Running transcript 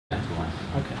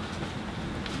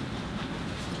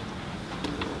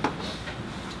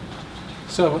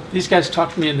So these guys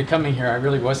talked me into coming here. I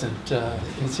really wasn't.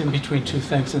 It's in between two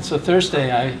things. And so Thursday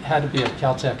I had to be at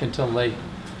Caltech until late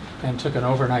and took an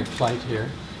overnight flight here.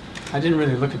 I didn't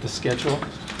really look at the schedule,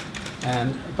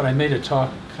 but I made a talk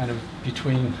kind of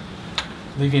between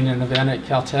leaving an event at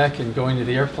Caltech and going to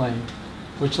the airplane,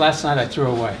 which last night I threw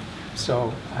away.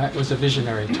 So it was a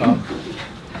visionary talk.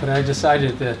 But I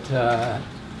decided that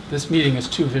this meeting is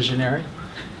too visionary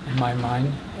in my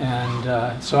mind.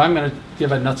 And so I'm going to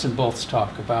give a nuts and bolts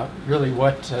talk about really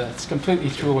what, it's completely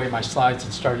threw away my slides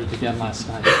and started again last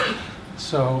night.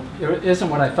 So it isn't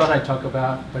what I thought I'd talk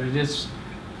about, but it is.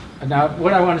 Now,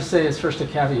 what I want to say is first a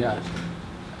caveat.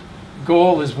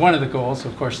 Goal is one of the goals,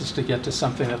 of course, is to get to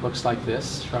something that looks like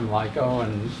this from LIGO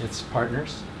and its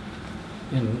partners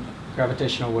in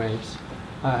gravitational waves.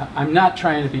 I'm not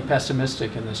trying to be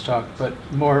pessimistic in this talk, but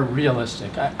more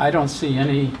realistic. I don't see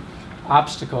any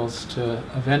obstacles to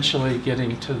eventually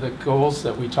getting to the goals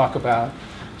that we talk about.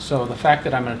 So the fact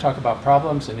that I'm going to talk about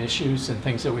problems and issues and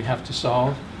things that we have to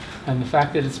solve, and the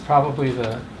fact that it's probably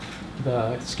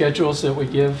the schedules that we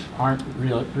give aren't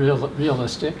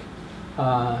realistic,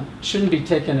 shouldn't be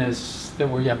taken as that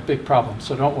we have big problems.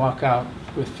 So don't walk out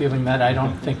with feeling that. I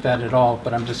don't think that at all,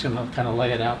 but I'm just going to kind of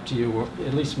lay it out to you, or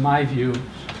at least my view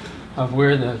of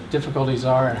where the difficulties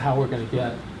are and how we're going to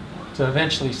get to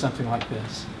eventually something like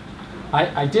this.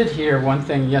 I did hear one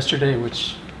thing yesterday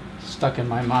which stuck in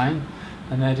my mind,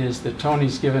 and that is that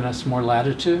Tony's given us more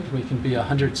latitude. We can be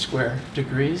 100 square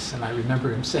degrees, and I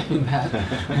remember him saying that,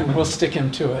 and we'll stick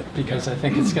him to it because I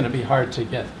think it's going to be hard to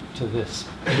get to this.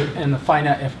 And the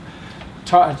finite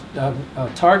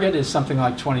target is something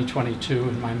like 2022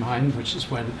 in my mind, which is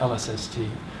when LSST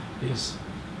is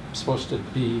supposed to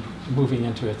be moving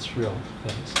into its real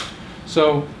phase.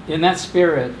 So in that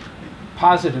spirit,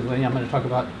 positively, I'm going to talk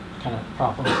about kind of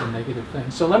problems and negative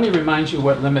things. So let me remind you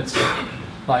what limits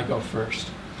LIGO first.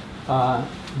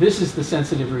 This is the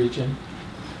sensitive region,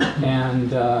 and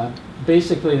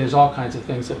basically there's all kinds of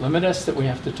things that limit us that we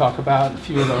have to talk about. A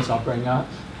few of those I'll bring up.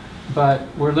 But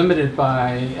we're limited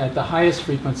by, at the highest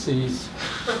frequencies,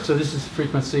 so this is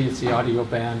frequency, it's the audio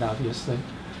band, obviously,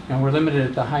 and we're limited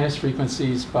at the highest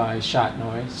frequencies by shot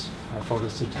noise,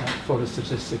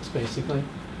 photostatistics, basically.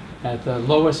 At the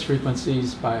lowest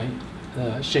frequencies by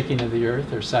shaking of the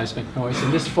earth, or seismic noise,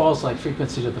 and this falls like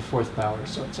frequency to the 4th power,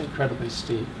 so it's incredibly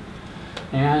steep.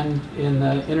 And in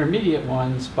the intermediate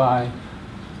ones by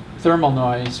thermal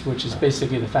noise, which is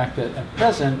basically the fact that at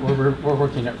present we're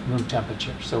working at room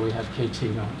temperature, so we have KT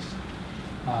noise.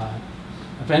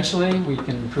 Eventually we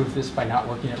can improve this by not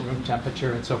working at room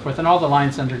temperature and so forth, and all the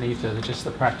lines underneath are just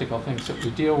the practical things that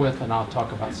we deal with, and I'll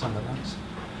talk about some of those.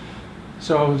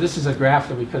 So this is a graph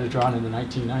that we could have drawn in the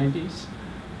 1990s,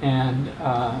 and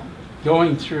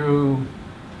going through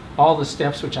all the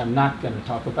steps, which I'm not going to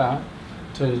talk about,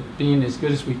 to being as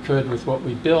good as we could with what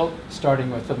we built,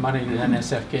 starting with the money that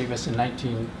NSF gave us in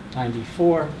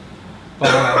 1994,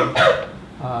 by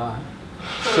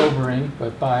sobering,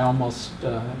 but by almost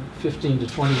 15 to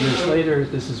 20 years later,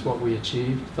 this is what we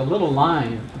achieved. The little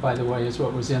line, by the way, is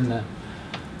what was in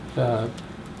the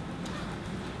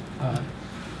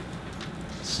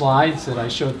slides that I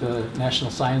showed the National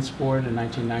Science Board in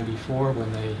 1994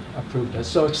 when they approved us.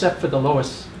 So except for the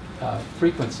lowest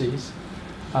frequencies,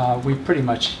 we pretty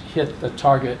much hit the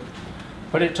target,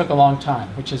 but it took a long time,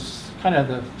 which is kind of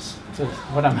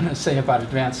what I'm going to say about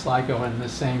advanced LIGO in the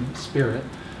same spirit.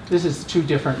 This is two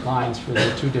different lines for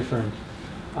the two different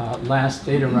last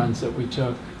data runs that we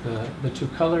took, the two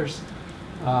colors,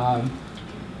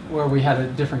 where we had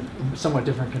a somewhat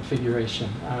different configuration.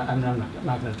 I'm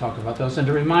not going to talk about those. And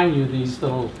to remind you, these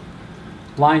little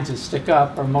lines that stick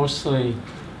up are mostly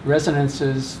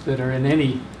resonances that are in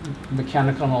any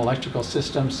mechanical and electrical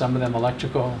system, some of them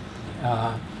electrical,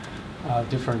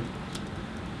 different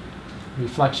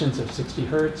reflections of 60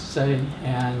 hertz, say,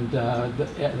 and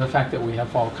the fact that we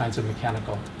have all kinds of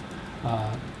mechanical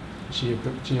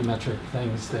geometric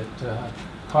things that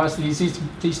cause these.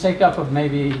 These take up of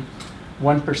maybe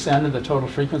 1% of the total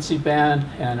frequency band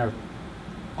and are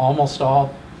almost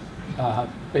all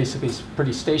basically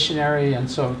pretty stationary, and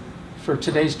so for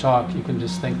today's talk, you can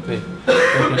just think that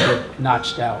they're going to be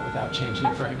notched out without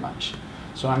changing very much.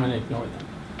 So I'm going to ignore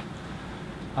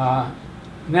them.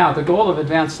 Now, the goal of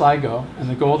advanced LIGO and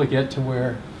the goal to get to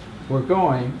where we're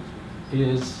going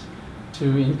is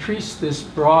to increase this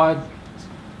broad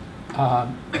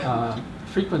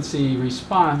frequency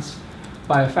response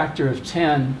by a factor of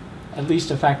 10, at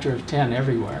least a factor of 10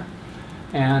 everywhere.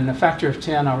 And a factor of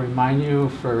 10, I'll remind you,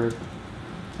 for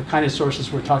the kind of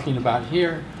sources we're talking about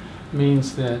here,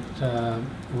 means that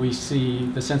we see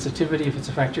the sensitivity, if it's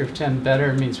a factor of 10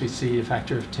 better, means we see a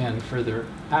factor of 10 further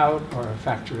out, or a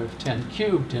factor of 10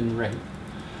 cubed in rate.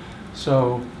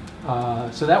 So,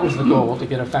 so that was the goal, to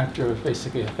get a factor of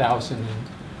basically 1,000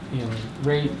 in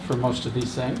rate for most of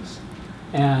these things.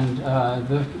 And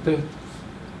the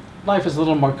life is a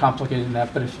little more complicated than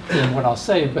that, but in what I'll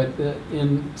say, but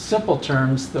in simple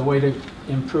terms, the way to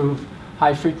improve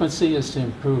high frequency is to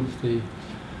improve the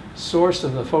source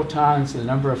of the photons, the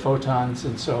number of photons,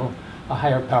 and so a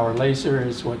higher power laser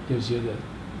is what gives you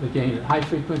the gain at high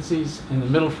frequencies. In the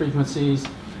middle frequencies,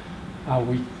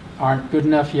 we aren't good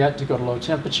enough yet to go to low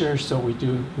temperature, so we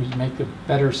make a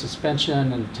better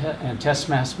suspension and test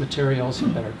mass materials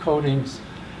and better coatings,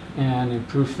 and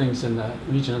improve things in the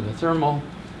region of the thermal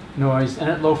noise, and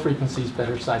at low frequencies,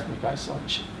 better seismic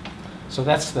isolation. So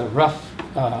that's the rough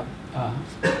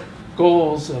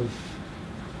goals of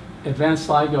advanced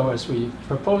LIGO as we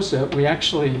proposed it. We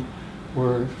actually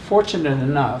were fortunate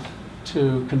enough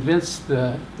to convince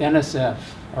the NSF,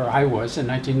 or I was in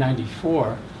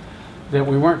 1994, that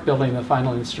we weren't building the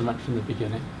final instrument from the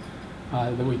beginning,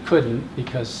 that we couldn't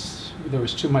because there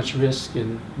was too much risk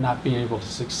in not being able to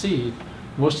succeed.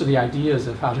 Most of the ideas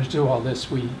of how to do all this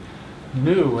we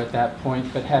knew at that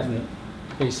point, but hadn't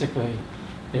basically,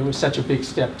 it was such a big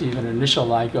step to even initial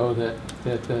LIGO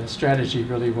that the strategy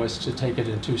really was to take it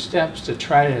in 2 steps, to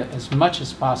try to, as much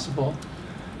as possible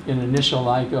in initial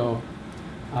LIGO,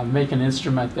 make an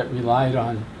instrument that relied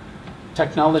on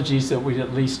technologies that we'd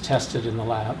at least tested in the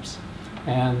labs.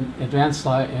 And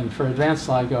for advanced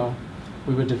LIGO,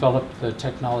 we would develop the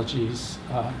technologies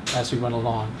as we went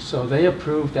along. So they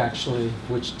approved, actually,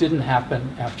 which didn't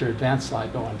happen after advanced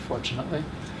LIGO, unfortunately.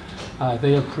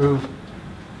 They approved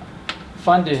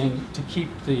funding to keep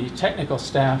the technical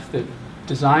staff that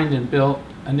designed and built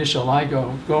initial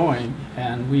LIGO going,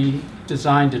 and we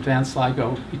designed advanced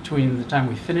LIGO between the time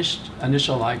we finished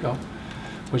initial LIGO,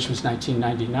 which was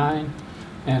 1999,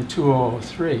 and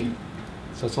 2003.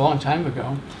 So it's a long time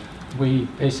ago. We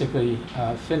basically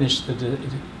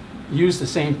used the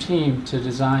same team to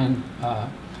design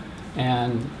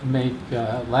and make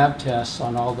lab tests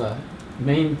on all the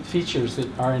main features that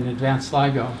are in advanced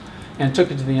LIGO, and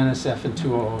took it to the NSF in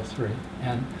 2003.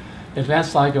 And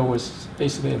advanced LIGO was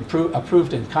basically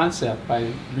approved in concept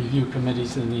by review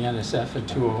committees in the NSF in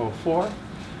 2004,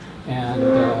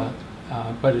 and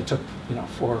but it took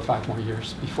 4 or 5 more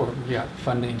years before we got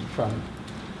funding from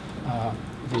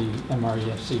the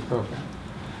MREFC program.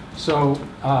 So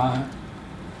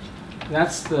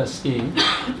that's the scheme.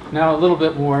 Now a little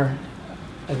bit more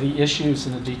of the issues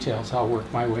and the details I'll work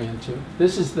my way into.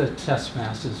 This is the test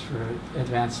masses for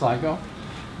advanced LIGO.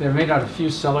 They're made out of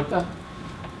fused silica,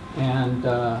 and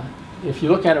if you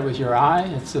look at it with your eye,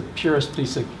 it's the purest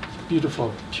piece of,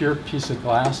 beautiful, pure piece of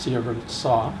glass you ever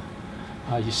saw.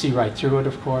 You see right through it,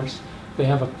 of course. They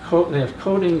have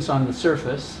coatings on the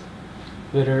surface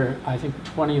that are, I think,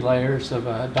 20 layers of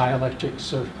a dielectric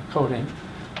coating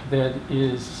that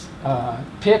is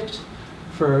picked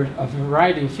for a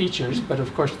variety of features, but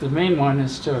of course the main one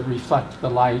is to reflect the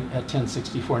light at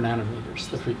 1064 nanometers,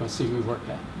 the frequency we work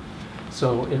at.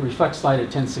 So it reflects light at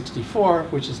 1064,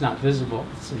 which is not visible.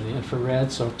 It's in the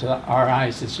infrared, so to our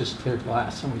eyes it's just clear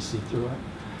glass and we see through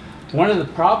it. One of the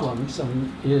problems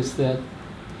is that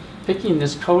picking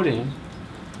this coating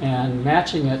and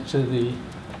matching it to the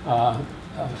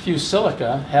fused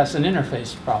silica has an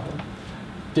interface problem.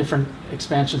 Different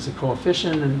expansions of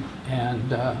coefficient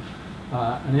and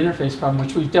an interface problem,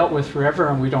 which we've dealt with forever,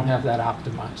 and we don't have that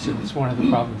optimized. And it's one of the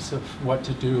problems of what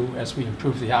to do as we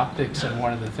improve the optics, and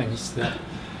one of the things that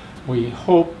we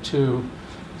hope to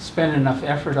spend enough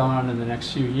effort on in the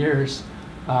next few years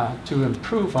to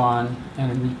improve on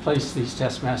and replace these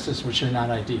test masses, which are not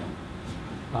ideal.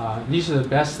 These are the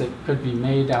best that could be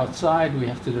made outside. We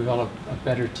have to develop a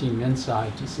better team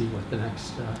inside to see what the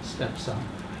next steps are.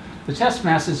 The test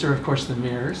masses are, of course, the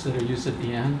mirrors that are used at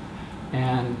the end.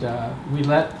 And we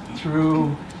let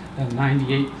through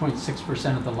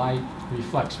 98.6% of the light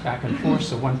reflects back and forth,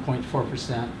 so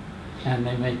 1.4%. And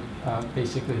they make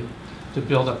basically to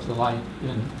build up the light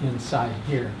inside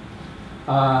here.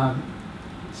 Let's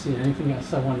see, anything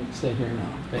else I want to say here? No,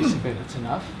 basically that's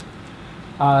enough.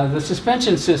 The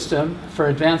suspension system for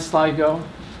advanced LIGO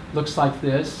looks like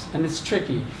this, and it's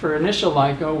tricky. For initial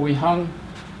LIGO, we hung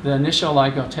the initial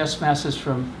LIGO test masses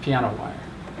from piano wire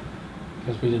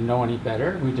because we didn't know any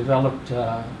better. We developed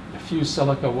a few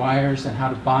silica wires and how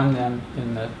to bond them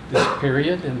in this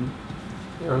period in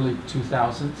the early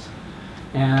 2000s,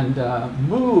 and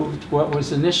moved what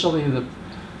was initially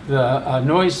the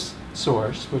noise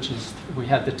source, which is we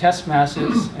had the test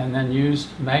masses and then used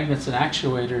magnets and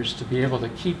actuators to be able to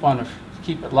keep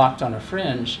it locked on a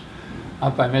fringe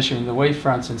by measuring the wave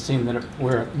fronts and seeing that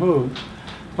where it moved.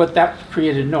 But that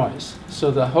created noise.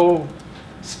 So the whole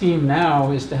scheme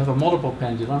now is to have a multiple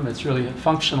pendulum. It's really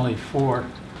functionally 4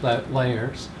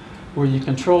 layers, where you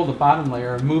control the bottom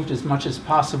layer, moved as much as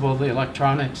possible the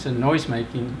electronics and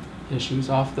noise-making issues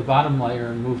off the bottom layer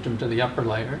and moved them to the upper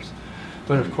layers.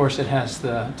 But of course it has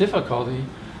the difficulty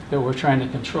that we're trying to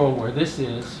control where this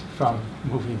is from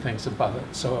moving things above it.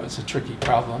 So it's a tricky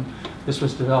problem. This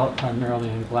was developed primarily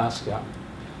in Glasgow.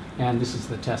 And this is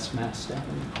the test mass down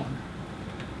in the corner.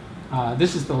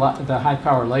 This is the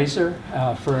high-power laser.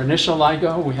 For initial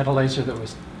LIGO, we had a laser that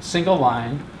was single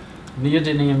line,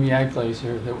 neodymium YAG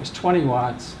laser that was 20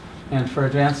 watts. And for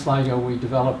advanced LIGO, we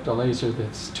developed a laser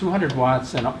that's 200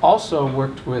 watts and also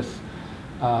worked with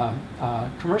a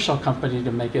commercial company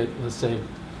to make it, let's say,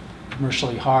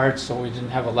 commercially hard, so we didn't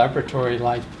have a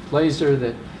laboratory-like laser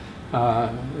that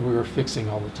we were fixing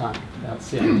all the time.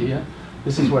 That's the idea.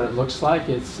 This is what it looks like.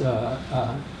 It's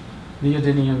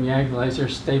neodymium YAG laser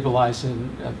stabilized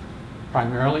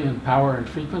primarily in power and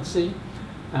frequency,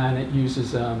 and it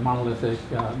uses a monolithic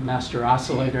master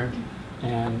oscillator,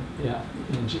 and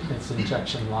it's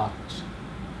injection locked.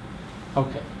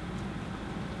 Okay.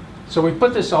 So we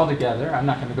put this all together. I'm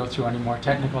not going to go through any more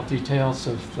technical details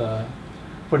of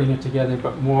putting it together,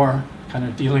 but more kind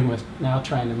of dealing with now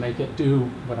trying to make it do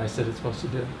what I said it's supposed to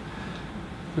do.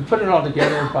 We put it all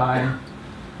together by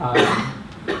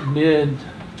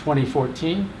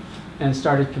mid-2014 and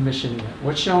started commissioning it.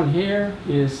 What's shown here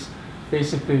is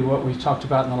basically what we talked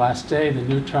about in the last day, the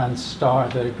neutron star,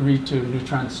 the agreed-to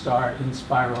neutron star in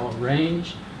spiral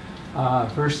range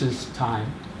versus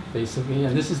time, basically.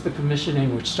 And this is the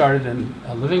commissioning which started in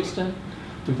Livingston.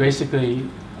 We basically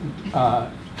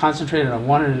concentrated on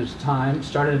one at a time,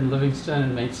 started in Livingston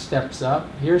and made steps up.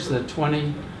 Here's the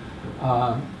 20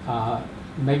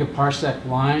 megaparsec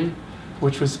line,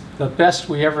 which was the best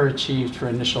we ever achieved for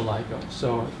initial LIGO.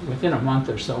 So within a month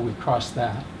or so, we crossed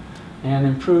that and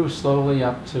improved slowly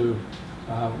up to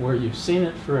where you've seen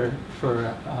it for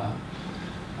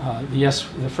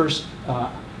the first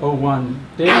 01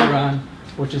 data run,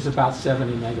 which is about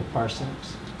 70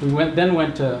 megaparsecs. We then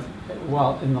went to,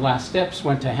 well, in the last steps,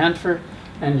 went to Hanford,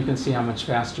 and you can see how much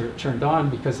faster it turned on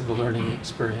because of the learning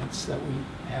experience that we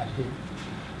had here.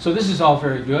 So this is all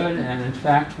very good, and in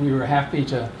fact, we were happy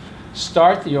to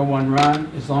start the 01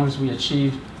 run as long as we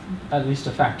achieved at least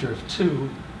a factor of 2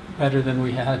 better than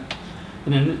we had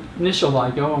in an initial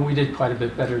LIGO, and we did quite a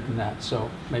bit better than that, so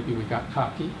maybe we got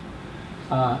cocky.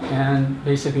 And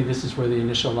basically, this is where the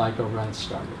initial LIGO run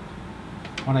started.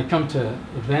 When I come to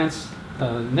advance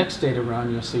the next data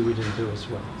run, you'll see we didn't do as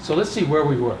well. So let's see where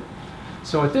we were.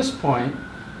 So at this point,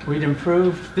 we'd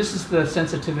improved. This is the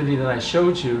sensitivity that I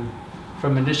showed you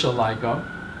from initial LIGO,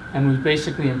 and we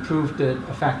basically improved it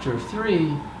a factor of 3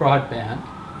 broadband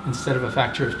instead of a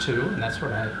factor of 2, and that's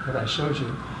what I showed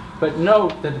you. But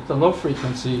note that at the low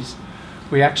frequencies,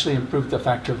 we actually improved a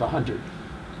factor of 100,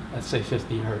 let's say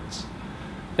 50 hertz.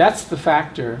 That's the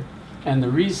factor and the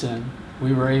reason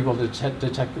we were able to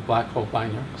detect the black hole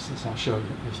binaries, as I'll show you.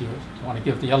 If you want to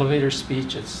give the elevator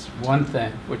speech, it's one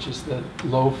thing, which is the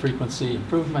low frequency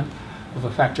improvement of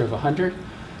a factor of 100,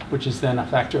 which is then a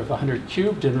factor of 100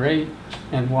 cubed in rate,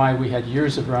 and why we had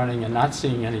years of running and not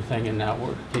seeing anything, and now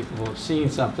we're capable of seeing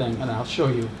something, and I'll show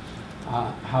you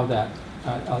how that,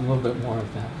 a little bit more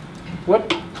of that.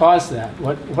 What caused that?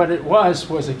 What it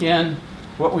was again,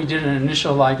 what we did in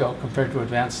initial LIGO compared to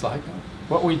advanced LIGO.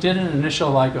 What we did in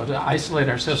initial LIGO to isolate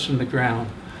ourselves from the ground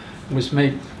was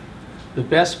make the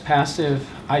best passive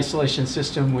isolation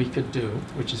system we could do,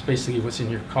 which is basically what's in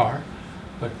your car,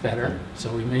 but better.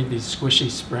 So we made these squishy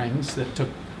springs that took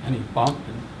any bump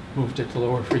and moved it to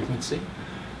lower frequency.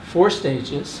 4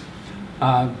 stages,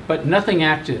 but nothing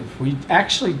active. We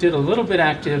actually did a little bit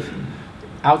active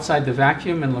outside the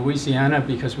vacuum in Louisiana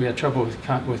because we had trouble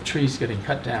with trees getting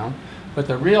cut down. But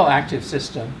the real active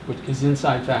system, which is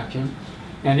inside vacuum,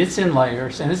 and it's in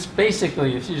layers, and it's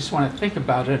basically, if you just want to think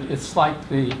about it, it's like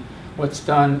what's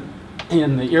done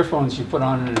in the earphones you put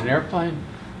on in an airplane.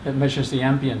 It measures the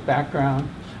ambient background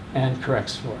and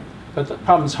corrects for it. But the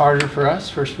problem's harder for us.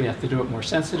 First, we have to do it more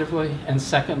sensitively, and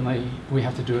secondly, we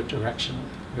have to do it directionally.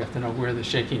 We have to know where the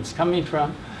shaking's coming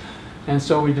from. And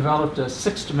so we developed a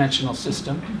 6-dimensional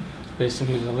system,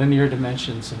 basically the linear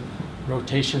dimensions and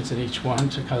rotations in each one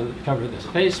to cover the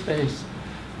phase space,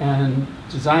 and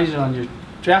designed it on your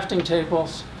drafting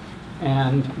tables,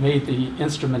 and made the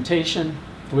instrumentation,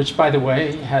 which, by the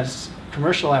way, has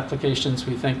commercial applications,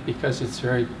 we think, because it's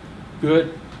very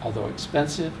good, although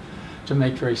expensive. to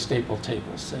make very stable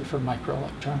tables, say for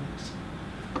microelectronics.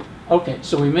 Okay,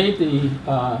 so we made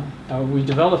we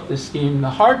developed this scheme. The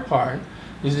hard part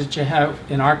is that you have,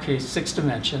 in our case, 6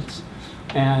 dimensions,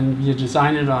 and you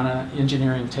design it on an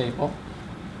engineering table.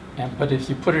 But if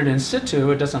you put it in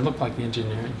situ, it doesn't look like the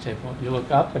engineering table. You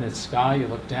look up and it's sky, you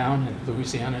look down, and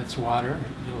Louisiana it's water.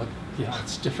 You look,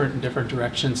 it's different in different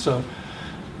directions. So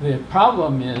the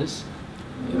problem is,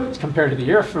 compared to the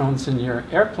earphones in your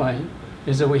airplane,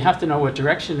 is that we have to know what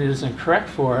direction it is and correct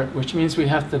for it, which means we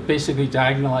have to basically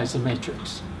diagonalize the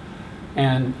matrix.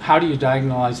 And how do you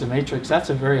diagonalize the matrix? That's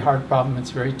a very hard problem.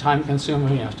 It's very time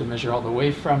consuming. You have to measure all the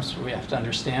wavefronts. We have to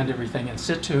understand everything in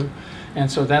situ. And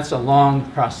so that's a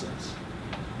long process.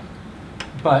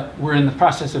 But we're in the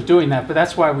process of doing that. But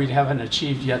that's why we haven't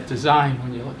achieved yet design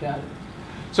when you look at it.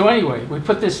 So anyway, we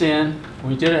put this in.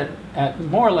 We did it at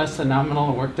more or less the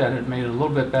nominal, worked at it, made it a little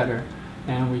bit better.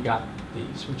 And we got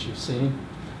these, which you've seen,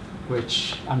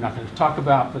 which I'm not going to talk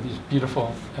about, but this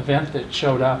beautiful event that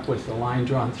showed up with the line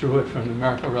drawn through it from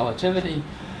numerical relativity,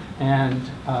 and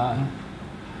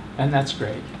that's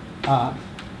great.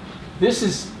 This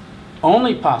is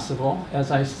only possible,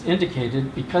 as I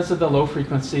indicated, because of the low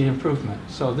frequency improvement.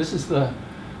 So this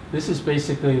is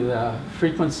basically the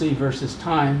frequency versus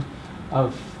time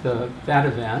of that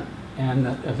event, and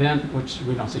the event which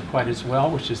we don't see quite as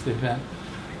well, which is the event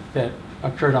that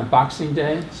occurred on Boxing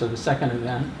Day, so the second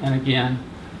event. And again,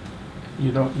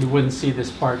 you wouldn't see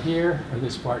this part here or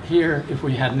this part here if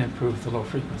we hadn't improved the low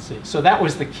frequency. So that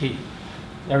was the key.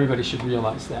 Everybody should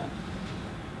realize that.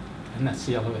 And that's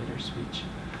the elevator speech.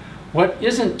 What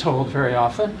isn't told very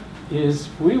often is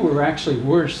we were actually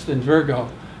worse than Virgo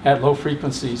at low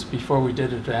frequencies before we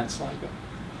did advanced LIGO.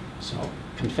 So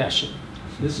confession.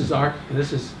 This is our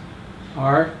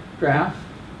graph.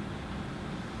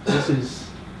 This is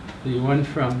the one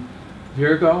from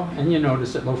Virgo, and you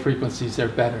notice at low frequencies they're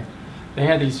better. They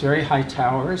had these very high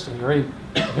towers, a very,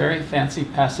 very fancy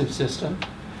passive system,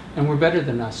 and were better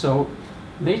than us. So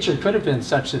nature could have been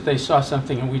such that they saw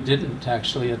something and we didn't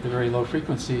actually at the very low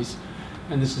frequencies.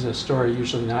 And this is a story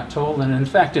usually not told. And in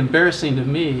fact, embarrassing to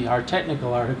me, our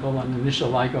technical article on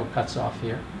initial LIGO cuts off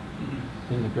here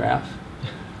in the graph,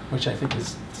 which I think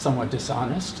is somewhat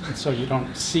dishonest. And so you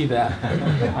don't see that.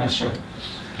 I should.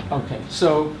 Okay,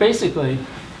 so basically,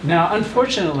 now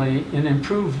unfortunately, in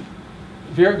improved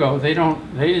Virgo, they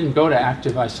didn't go to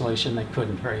active isolation. They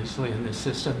couldn't very easily in this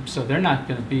system. So they're not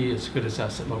going to be as good as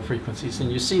us at low frequencies.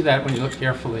 And you see that when you look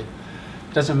carefully.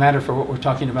 It doesn't matter for what we're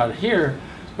talking about here,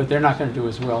 but they're not going to do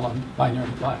as well on binary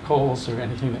black holes or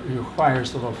anything that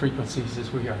requires the low frequencies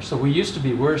as we are. So we used to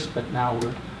be worse, but now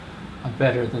we're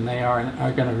better than they are and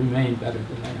are going to remain better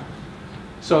than they are.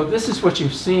 So this is what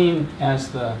you've seen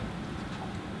as the,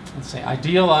 let's say,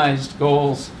 idealized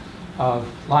goals of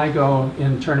LIGO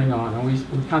in turning on. And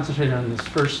we concentrated on this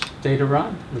first data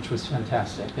run, which was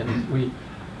fantastic. And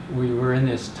we were in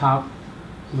this top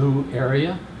blue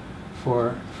area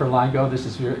for LIGO. This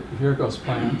is Virgo's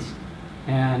plans.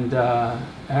 And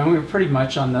we were pretty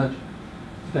much on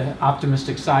the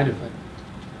optimistic side of it.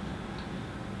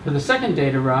 For the second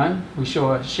data run, we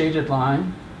show a shaded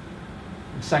line,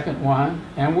 the second one,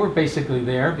 and we're basically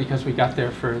there because we got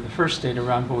there for the first data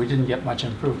run, but we didn't get much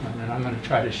improvement. And I'm going to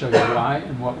try to show you why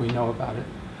and what we know about it.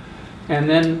 And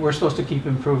then we're supposed to keep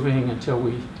improving until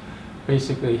we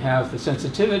basically have the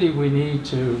sensitivity we need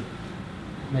to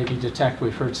maybe detect.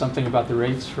 We've heard something about the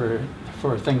rates for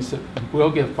things that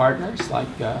will give partners, like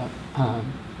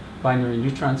binary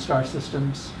neutron star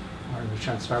systems or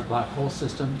neutron star black hole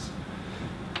systems.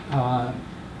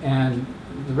 And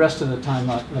the rest of the time,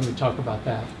 let me talk about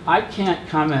that. I can't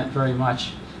comment very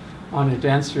much on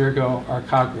advanced Virgo or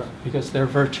Kagra because they're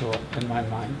virtual in my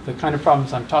mind. The kind of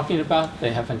problems I'm talking about,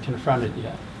 they haven't confronted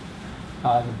yet.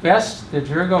 The best that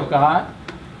Virgo got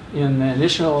in the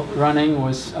initial running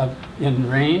was, in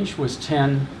range, was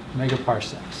 10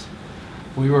 megaparsecs.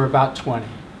 We were about 20.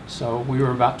 So we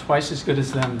were about twice as good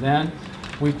as them then.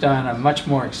 We've done a much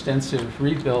more extensive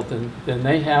rebuild than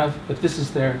they have, but this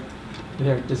is their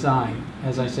design.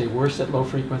 As I say, worse at low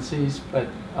frequencies, but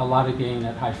a lot of gain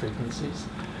at high frequencies.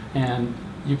 And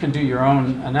you can do your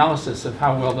own analysis of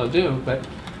how well they'll do, but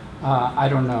I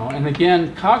don't know. And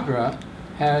again, Kagra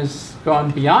has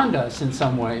gone beyond us in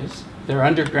some ways. They're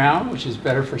underground, which is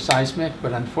better for seismic,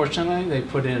 but unfortunately they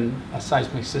put in a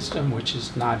seismic system which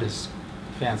is not as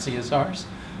fancy as ours.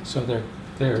 So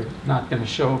they're not going to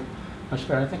show much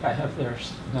better. I think I have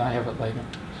theirs. No, I have it later.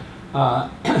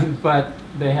 But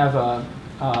they have a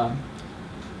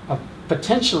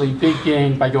potentially big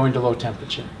gain by going to low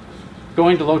temperature.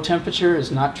 Going to low temperature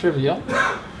is not trivial.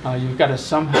 You've got to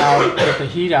somehow get the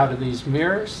heat out of these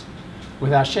mirrors,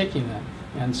 without shaking them.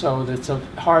 And so it's a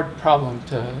hard problem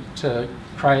to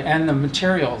try, and the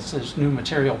materials, there's new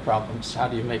material problems. How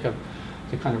do you make the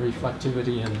kind of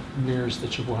reflectivity and mirrors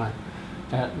that you want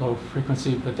at low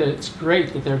frequency? But it's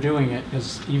great that they're doing it,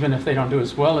 because even if they don't do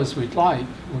as well as we'd like,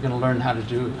 we're going to learn how to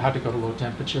go to low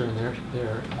temperature, and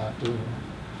they're doing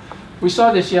it. We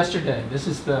saw this yesterday. This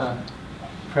is the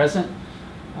present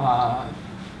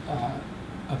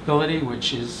ability,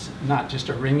 which is not just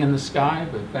a ring in the sky,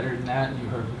 but better than that, and you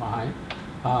heard mine,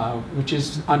 which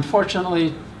is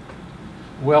unfortunately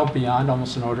well beyond,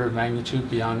 almost an order of magnitude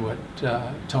beyond what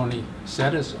Tony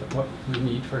said is what we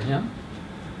need for him.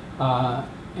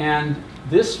 And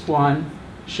this one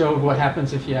showed what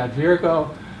happens if you add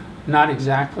Virgo. Not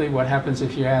exactly what happens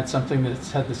if you add something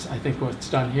that's had this. I think what's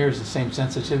done here is the same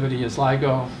sensitivity as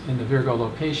LIGO in the Virgo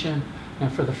location.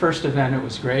 And for the first event, it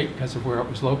was great because of where it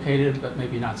was located, but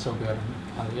maybe not so good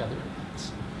on the other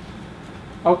events.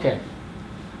 Okay,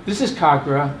 this is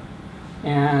Kagra,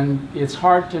 and it's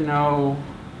hard to know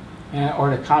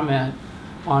or to comment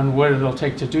on what it'll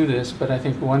take to do this, but I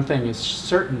think one thing is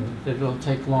certain, that it'll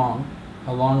take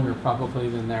longer probably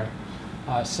than they're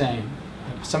saying.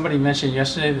 Somebody mentioned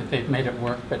yesterday that they've made it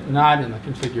work, but not in the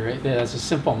configuration. There's a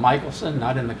simple Michelson,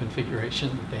 not in the configuration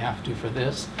that they have to for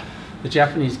this. The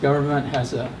Japanese government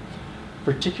has a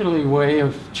particular way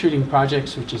of treating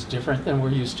projects which is different than we're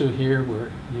used to here,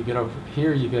 where you get over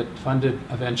here, you get funded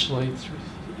eventually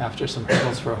after some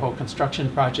hurdles for a whole construction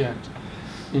project.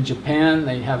 In Japan,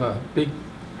 they have a big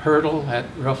hurdle at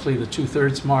roughly the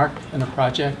 2/3 mark in a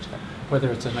project,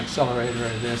 whether it's an accelerator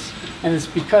or this. And it's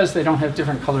because they don't have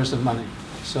different colors of money.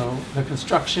 So the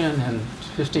construction and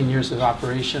 15 years of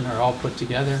operation are all put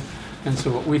together. And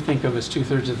so what we think of as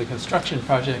 2/3 of the construction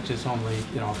project is only,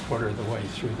 a quarter of the way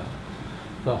through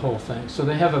the whole thing. So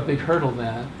they have a big hurdle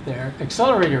there.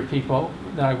 Accelerator people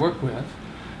that I work with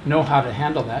know how to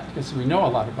handle that, because we know a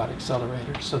lot about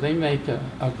accelerators. So they make a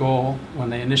goal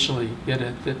when they initially get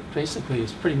it that basically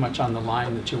is pretty much on the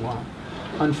line that you want.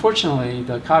 Unfortunately,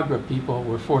 the Kagra people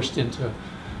were forced into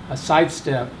a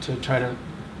sidestep to try to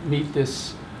meet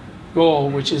this goal,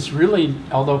 which is really,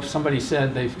 although somebody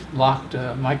said they've locked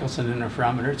a Michelson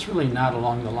interferometer, it's really not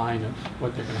along the line of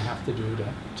what they're going to have to do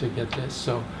to get this.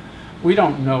 So we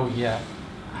don't know yet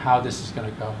how this is going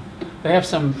to go. They have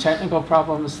some technical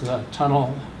problems. The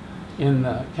tunnel in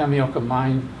the Kamioka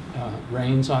mine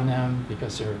rains on them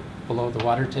because they're below the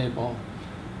water table.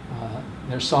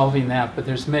 They're solving that, but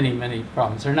there's many, many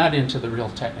problems. They're not into the real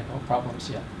technical problems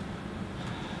yet.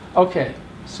 Okay,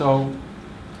 so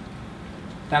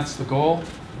that's the goal.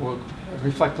 We'll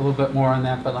reflect a little bit more on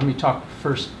that, but let me talk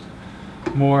first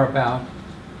more about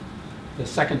the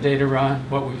second data run,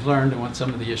 what we've learned, and what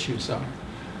some of the issues are.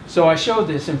 So I showed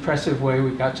this impressive way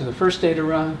we got to the first data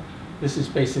run. This is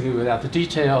basically, without the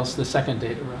details, the second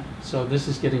data run. So this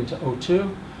is getting to O2,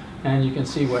 and you can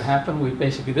see what happened. We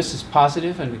basically, this is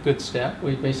positive and a good step.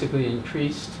 We basically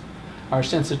increased our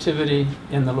sensitivity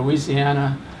in the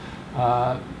Louisiana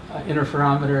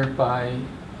interferometer by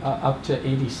up to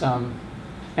 80-some.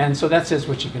 And so that says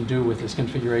what you can do with this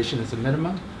configuration as a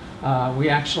minimum. We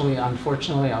actually,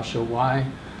 unfortunately, I'll show why,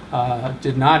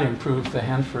 did not improve the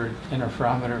Hanford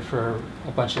interferometer for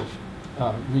a bunch of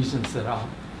reasons that I'll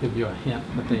give you a hint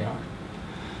what they are.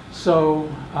 So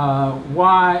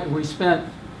why we spent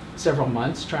several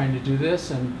months trying to do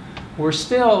this, and we're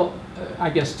still,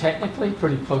 I guess, technically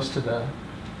pretty close to the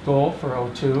goal for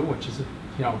O2, which is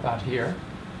about here.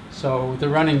 So the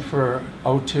running for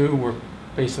O2, we're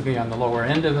basically on the lower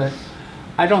end of it.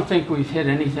 I don't think we've hit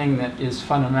anything that is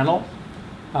fundamental,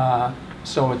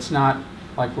 so it's not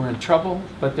like we're in trouble,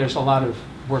 but there's a lot of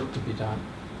work to be done.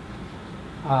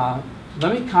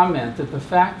 Let me comment that the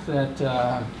fact that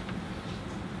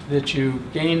that you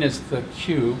gain as the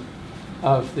cube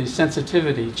of the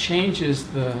sensitivity changes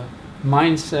the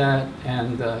mindset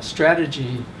and the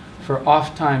strategy for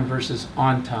off time versus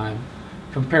on time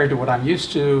compared to what I'm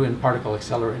used to in particle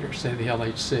accelerators, say the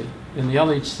LHC. In the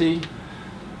LHC,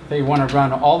 they want to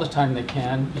run all the time they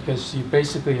can because you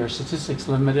basically are statistics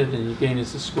limited and you gain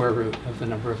as the square root of the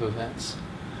number of events.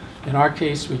 In our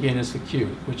case, we gain as the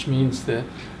cube, which means that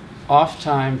off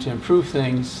time to improve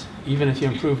things, even if you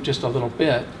improve just a little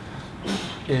bit,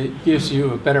 it gives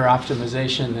you a better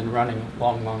optimization than running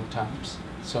long, long times.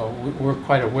 So we're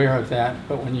quite aware of that,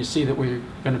 but when you see that we're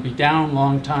going to be down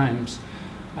long times,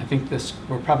 I think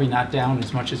we're probably not down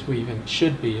as much as we even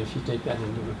should be if you take that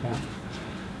into account.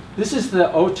 This is the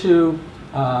O2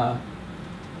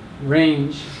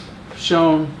 range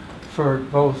shown for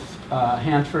both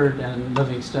Hanford and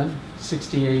Livingston,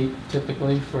 68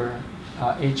 typically for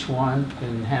H1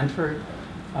 in Hanford,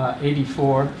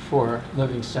 84 for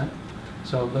Livingston.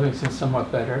 So Livingston's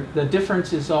somewhat better. The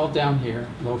difference is all down here,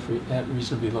 at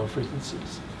reasonably low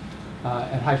frequencies.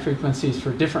 At high frequencies,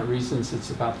 for different reasons, it's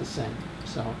about the same.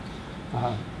 So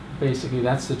basically,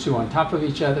 that's the two on top of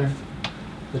each other.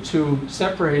 The two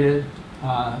separated,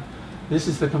 this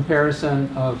is the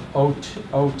comparison of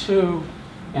O2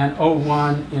 and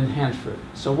O1 in Hanford.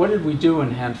 So what did we do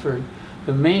in Hanford?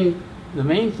 The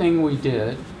main thing we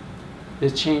did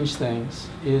that changed things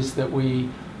is that we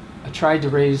tried to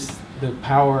raise the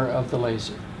power of the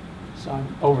laser. So I'm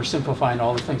oversimplifying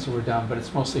all the things that were done, but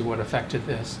it's mostly what affected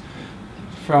this.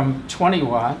 From 20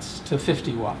 watts to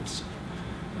 50 watts.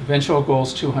 Eventual goal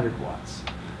is 200 watts.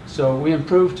 So we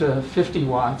improved to 50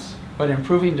 watts, but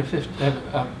improving the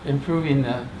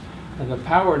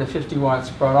power to 50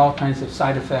 watts brought all kinds of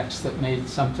side effects that made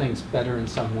some things better and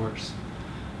some worse.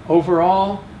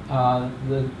 Overall,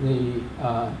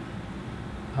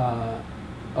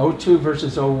 O2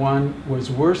 versus O1 was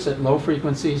worse at low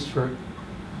frequencies for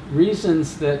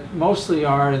reasons that mostly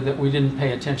are that we didn't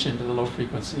pay attention to the low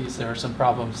frequencies. There are some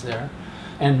problems there,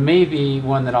 and maybe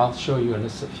one that I'll show you in a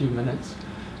few minutes.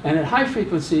 And at high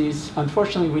frequencies,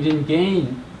 unfortunately, we didn't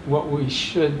gain what we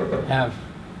should have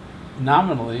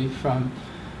nominally from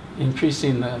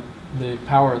increasing the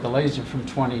power of the laser from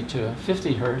 20 to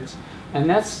 50 hertz. And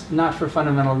that's not for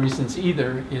fundamental reasons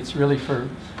either. It's really for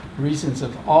reasons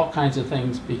of all kinds of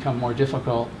things become more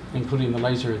difficult, including the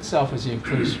laser itself as you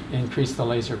increase the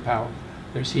laser power.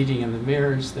 There's heating in the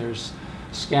mirrors, there's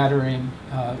scattering,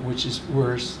 which is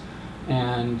worse,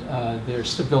 and there's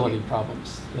stability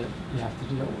problems that you have to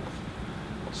deal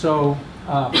with. So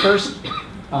first,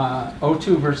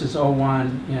 O2 versus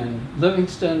O1 in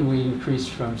Livingston, we increased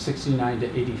from 69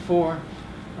 to 84.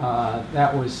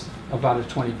 That was about a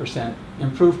 20%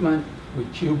 improvement. We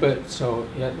cube it, so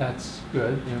yeah, that's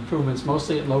good. The improvement's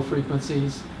mostly at low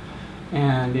frequencies,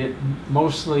 and it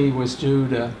mostly was due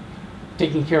to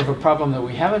taking care of a problem that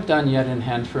we haven't done yet in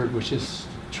Hanford, which is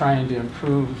trying to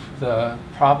improve the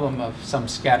problem of some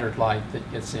scattered light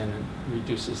that gets in and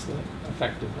reduces the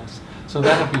effectiveness. So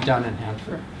that'll be done in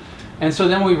Hanford. And so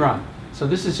then we run. So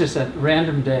this is just a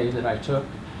random day that I took,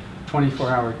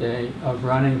 24-hour day of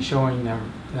running, showing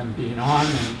them being on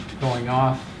and going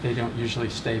off. They don't usually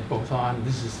stay both on.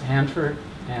 This is Hanford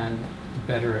and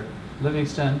better at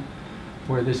Livingston,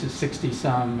 where this is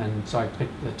 60-some, and so I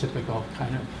picked the typical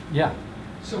kind of, yeah.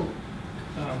 So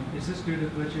is this due to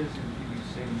glitches, and can you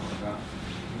say more about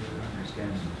your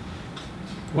understanding?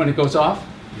 When it goes off?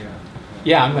 Yeah.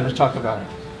 Yeah, I'm going to talk about it.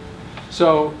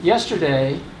 So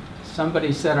yesterday,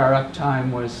 somebody said our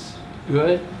uptime was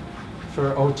good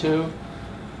for O2.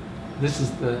 This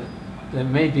is it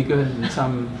may be good in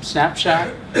some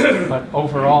snapshot, but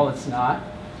overall it's not.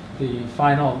 The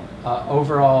final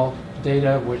overall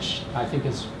data, which I think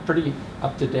is pretty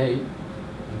up to date,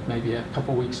 maybe a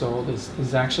couple weeks old,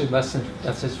 is actually less than,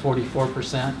 that says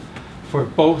 44% for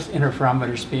both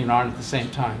interferometers being on at the same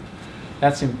time.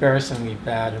 That's embarrassingly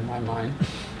bad in my mind.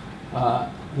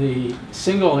 The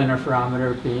single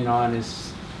interferometer being on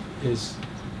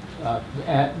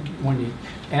when you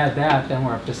add that, then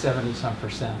we're up to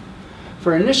 70-some%.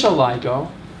 For initial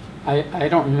LIGO, I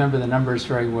don't remember the numbers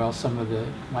very well. Some of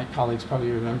my colleagues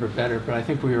probably remember better, but I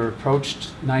think we were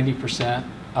approached 90%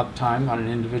 uptime on an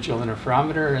individual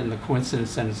interferometer, and the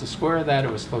coincidence then is the square of that,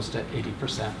 it was close to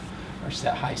 80%, or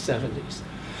high 70s.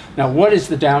 Now, what is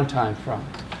the downtime from?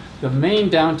 The main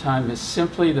downtime is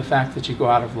simply the fact that you go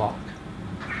out of lock.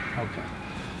 Okay.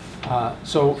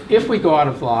 So if we go out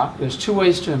of lock, there's two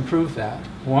ways to improve that.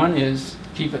 One is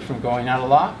keep it from going out of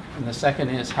lock, and the second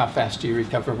is how fast do you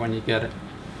recover when you get it,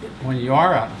 when you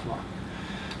are out of lock.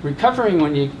 Recovering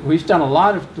we've done a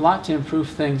lot to improve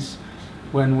things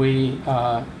when we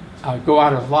go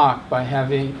out of lock by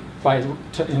having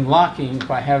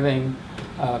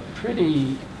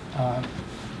pretty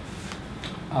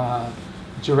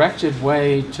directed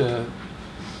way to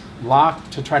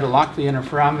try to lock the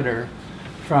interferometer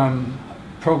from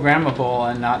programmable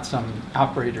and not some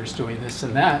operators doing this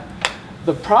and that.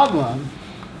 The problem,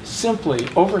 simply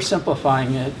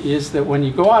oversimplifying it, is that when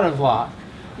you go out of lock,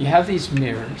 you have these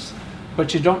mirrors,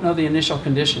 but you don't know the initial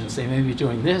conditions. They may be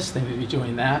doing this, they may be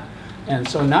doing that. And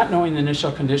so not knowing the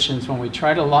initial conditions, when we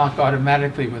try to lock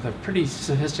automatically with a pretty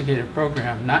sophisticated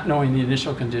program, not knowing the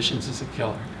initial conditions is a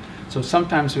killer. So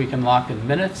sometimes we can lock in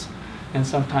minutes, and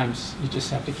sometimes you just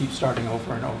have to keep starting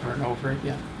over and over and over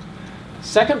again.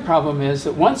 Second problem is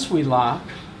that once we lock,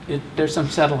 there's some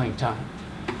settling time.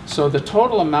 So the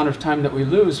total amount of time that we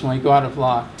lose when we go out of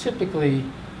lock typically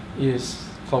is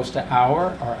close to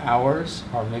hour or hours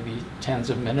or maybe tens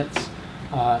of minutes.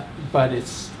 but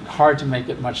it's hard to make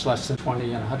it much less than 20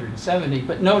 and 170.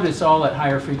 But note it's all at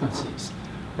higher frequencies.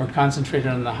 We're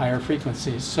concentrated on the higher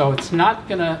frequencies. So it's not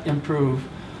going to improve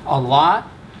a lot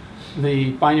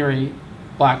the binary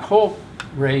black hole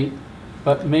rate,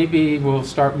 but maybe we'll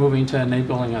start moving to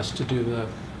enabling us to do the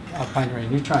binary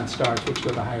neutron stars, which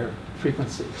go to higher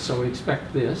frequency. So we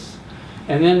expect this.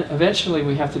 And then eventually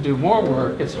we have to do more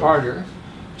work. It's harder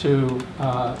to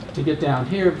get down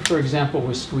here. For example,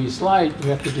 with squeezed light, we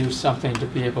have to do something to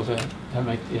be able to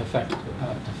make the effect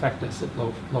affect us at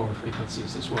lower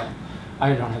frequencies as well.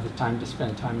 I don't have the time to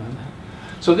spend time on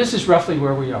that. So this is roughly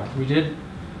where we are. We did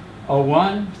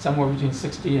 01, somewhere between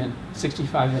 60 and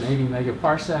 65 and 80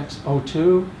 megaparsecs.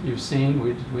 02, you've seen,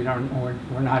 we're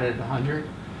not at 100.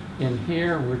 In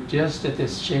here, we're just at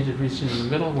this shaded region in the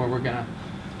middle where we're going to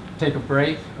take a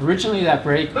break. Originally, that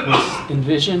break was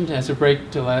envisioned as a break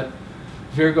to let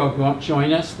Virgo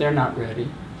join us. They're not ready.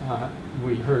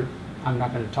 We heard, I'm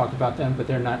not going to talk about them, but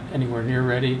they're not anywhere near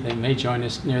ready. They may join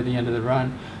us near the end of the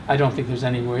run. I don't think there's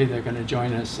any way they're going to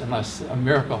join us unless a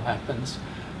miracle happens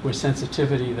with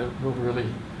sensitivity that will really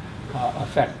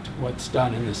affect what's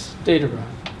done in this data run.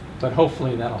 But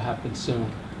hopefully that'll happen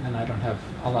soon, and I don't have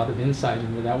a lot of insight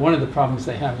into that. One of the problems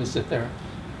they have is that their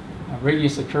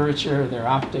radius of curvature, their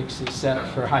optics is set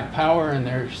for high power, and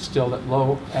they're still at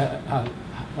low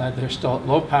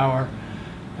power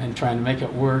and trying to make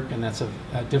it work, and that's a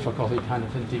difficulty kind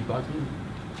of in debugging.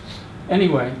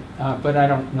 Anyway, but I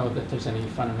don't know that there's any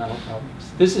fundamental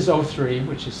problems. This is 03,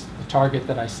 which is the target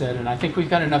that I said, and I think we've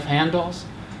got enough handles,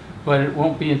 but it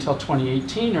won't be until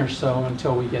 2018 or so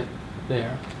until we get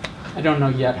there. I don't know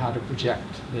yet how to project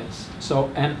this.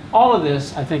 So, and all of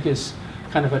this, I think, is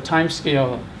kind of a time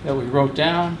scale that we wrote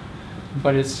down,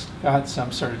 but it's got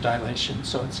some sort of dilation,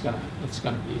 so it's gonna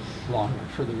be longer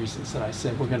for the reasons that I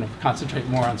said. We're gonna concentrate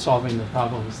more on solving the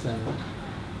problems than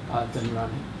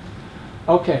running.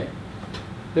 Okay.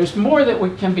 There's more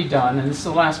that can be done, and this is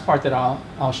the last part that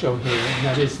I'll show here, and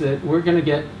that is that we're going to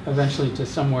get eventually to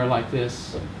somewhere like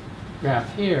this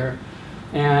graph here,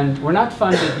 and we're not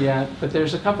funded yet, but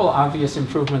there's a couple obvious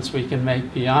improvements we can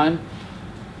make beyond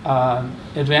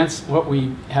what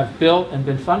we have built and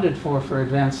been funded for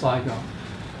advanced LIGO.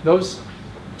 Those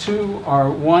two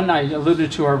are, one I alluded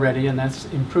to already, and that's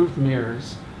improved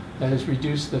mirrors. That has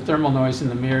reduced the thermal noise in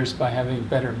the mirrors by having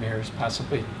better mirrors,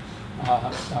 possibly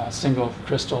single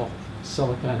crystal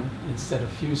silicon instead of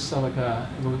fused silica,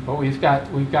 but we've got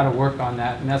to work on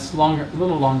that, and that's a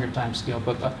little longer time scale.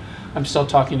 But I'm still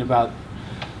talking about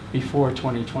before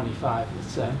 2025,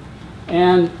 let's say.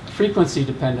 And frequency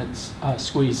dependence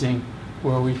squeezing,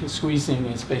 where squeezing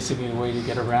is basically a way to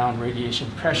get around radiation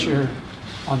pressure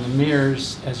on the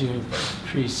mirrors as you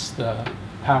increase the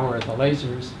power of the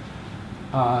lasers.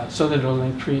 So that it'll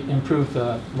improve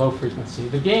the low frequency.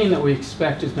 The gain that we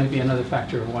expect is maybe another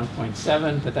factor of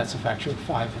 1.7, but that's a factor of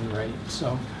 5 in rate.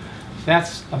 So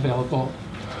that's available.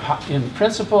 In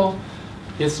principle,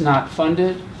 it's not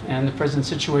funded, and the present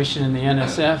situation in the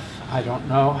NSF, I don't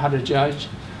know how to judge.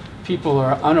 People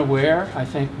are unaware, I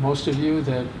think most of you,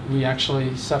 that we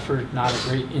actually suffered not a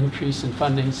great increase in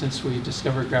funding since we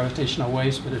discovered gravitational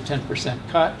waves, but a 10%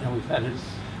 cut, and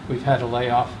we've had a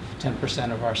layoff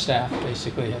 10% of our staff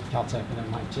basically at Caltech and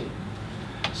MIT.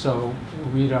 So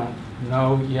we don't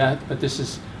know yet, but this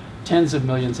is tens of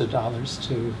millions of dollars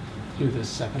to do this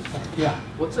second part. Yeah?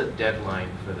 What's a deadline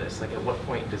for this? Like, at what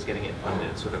point does getting it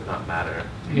funded sort of not matter?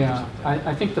 Yeah,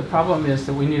 I think the problem is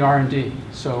that we need R&D.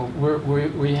 So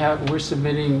we're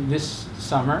submitting this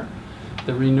summer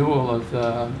the renewal of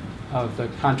the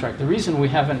contract. The reason we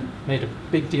haven't made a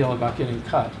big deal about getting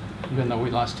cut, even though we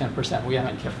lost 10%, we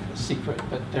haven't kept it a secret,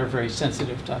 but they're very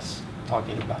sensitive to us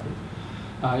talking about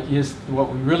it, is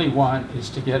what we really want is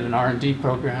to get an R&D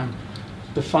program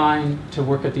defined to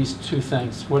work at these two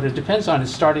things. What it depends on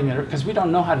is starting it, because we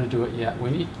don't know how to do it yet. We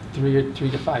need 3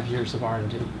 to 5 years of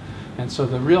R&D. And so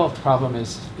the real problem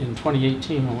is in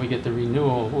 2018, when we get the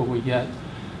renewal, will we get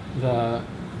the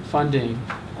funding,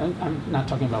 I'm not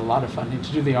talking about a lot of funding,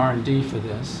 to do the R&D for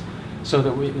this, so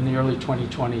that in the early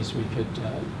 2020s we could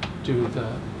do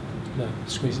the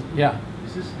squeezing. Yeah?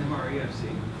 Is this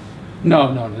MREFC?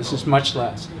 No, this is much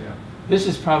less. Yeah. This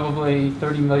is probably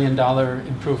 $30 million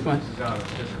improvement. This is out of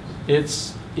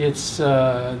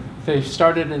physics. They've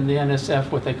started in the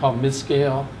NSF what they call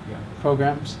mid-scale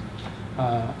programs.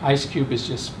 IceCube has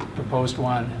just proposed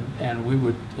one, and we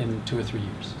would in 2 or 3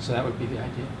 years. So that would be the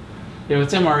idea. If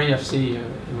it's MREFC,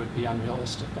 it would be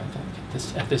unrealistic, I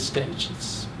think, at this stage.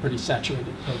 It's a pretty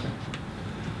saturated program.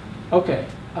 Okay,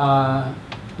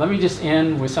 let me just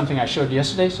end with something I showed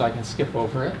yesterday so I can skip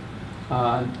over it.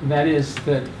 That is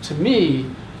that, to me,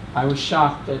 I was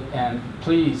shocked and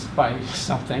pleased by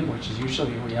something, which is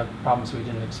usually we have problems we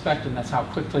didn't expect, and that's how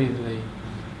quickly the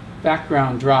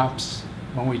background drops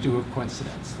when we do a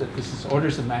coincidence. That this is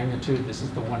orders of magnitude, this is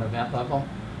the one event level,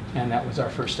 and that was our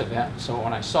first event. So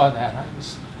when I saw that, I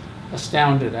was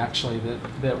astounded actually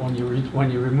that when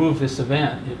you remove this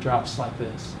event, it drops like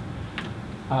this.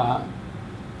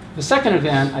 The second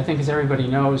event, I think as everybody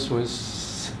knows,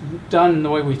 was done the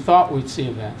way we thought we'd see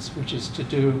events, which is to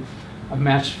do a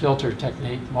matched filter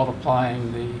technique,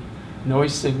 multiplying the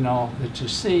noise signal that you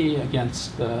see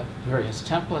against the various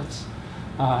templates,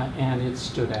 and it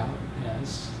stood out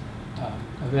as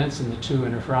events in the two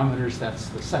interferometers. That's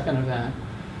the second event.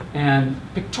 And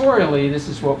pictorially, this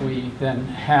is what we then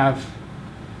have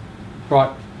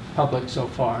brought public so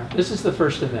far. This is the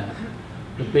first event,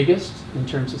 the biggest in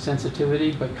terms of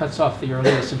sensitivity, but cuts off the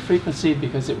earliest in frequency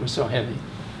because it was so heavy.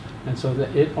 And so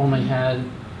that it only had,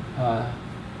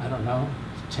 I don't know,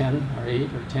 10 or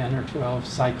 8 or 10 or 12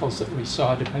 cycles that we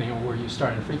saw, depending on where you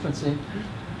start in frequency,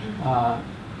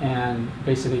 and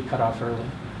basically cut off early.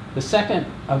 The second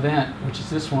event, which is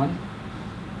this one,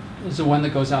 is the one that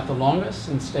goes out the longest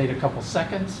and stayed a couple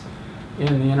seconds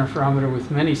in the interferometer with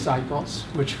many cycles,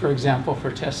 which, for example, for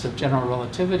tests of general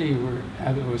relativity,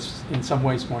 it was in some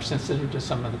ways more sensitive to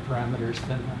some of the parameters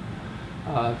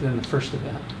than the first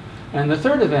event. And the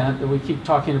third event that we keep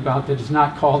talking about that is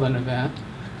not called an event,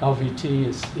 LVT,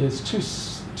 is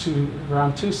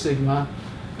around 2 sigma,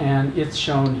 and it's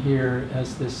shown here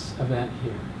as this event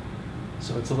here.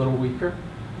 So it's a little weaker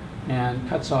and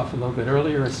cuts off a little bit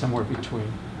earlier, it's somewhere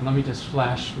between. And let me just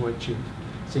flash what you've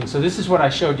seen. So this is what I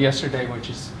showed yesterday, which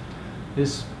is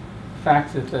this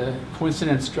fact that the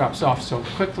coincidence drops off so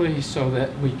quickly so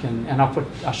that we can, and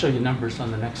I'll show you numbers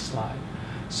on the next slide,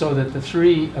 so that the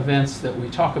 3 events that we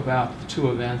talk about, the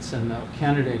 2 events and the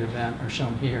candidate event, are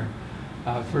shown here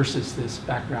versus this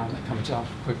background that comes off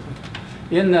quickly.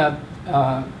 In the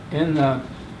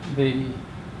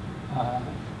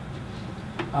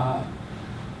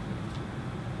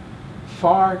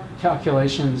FAR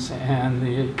calculations and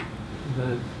the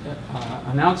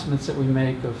announcements that we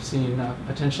make of seeing a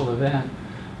potential event,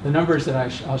 the numbers that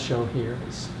I'll show here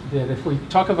is that if we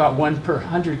talk about 1 per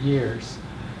 100 years,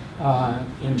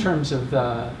 in terms of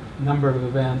the number of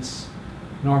events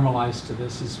normalized to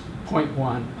this is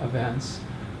 0.1 events,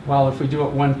 while if we do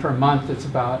it 1 per month, it's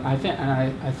about, I think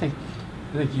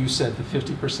you said the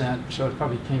 50% showed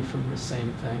probably came from the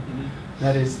same thing. Mm-hmm.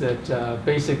 That is that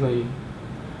basically,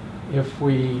 if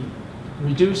we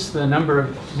reduce the number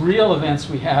of real events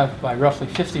we have by roughly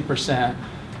 50%,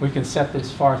 we can set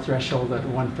this FAR threshold at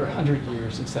 1 per 100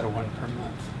 years instead of 1 per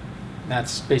month.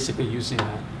 That's basically using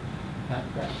that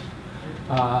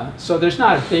graph. So there's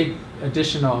not a big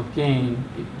additional gain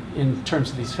in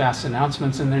terms of these fast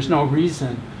announcements, and there's no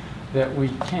reason that we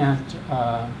can't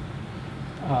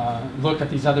look at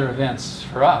these other events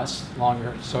for us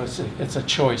longer. So it's a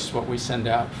choice what we send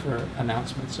out for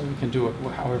announcements, so we can do it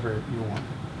however you want.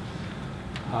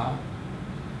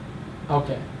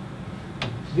 Okay.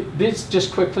 This,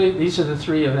 just quickly, these are the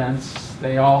 3 events.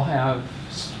 They all have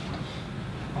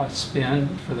a spin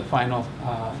for the final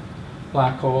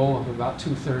black hole of about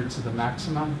 2/3 of the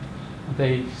maximum.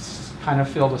 They kind of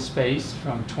fill the space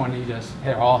from 20 to,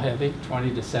 they're all heavy,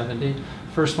 20 to 70.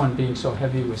 First one being so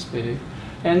heavy was big.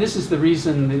 And this is the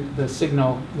reason the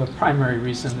signal, the primary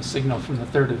reason the signal from the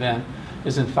third event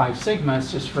isn't 5 sigma,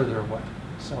 it's just further away.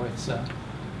 So it's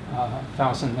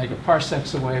 1,000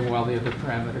 megaparsecs away, while the other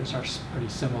parameters are pretty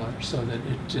similar, so that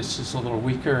it just is a little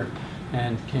weaker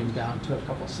and came down to a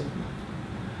couple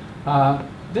sigma.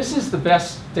 This is the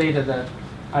best data that,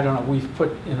 I don't know, we've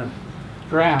put in a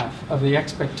graph of the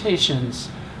expectations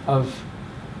of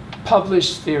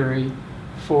published theory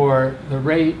for the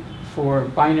rate for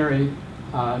binary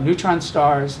neutron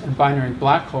stars and binary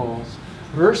black holes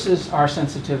versus our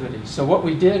sensitivity. So what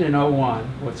we did in 01,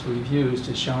 what we've used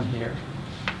is shown here.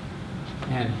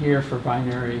 And here for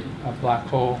binary black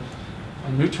hole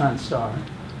and neutron star.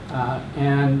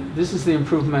 And this is the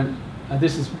improvement.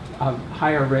 This is a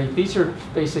higher rate. These are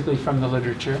basically from the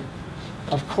literature.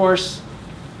 Of course,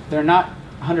 they're not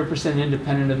 100%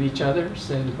 independent of each other.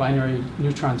 So the binary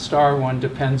neutron star one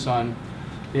depends on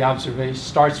the observation,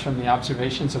 starts from the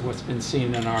observations of what's been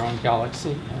seen in our own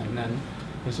galaxy. And then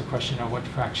there's a question of what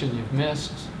fraction you've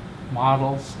missed,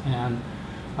 models, and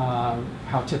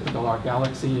how typical our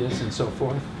galaxy is, and so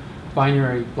forth.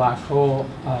 Binary black hole,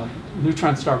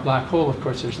 neutron star black hole, of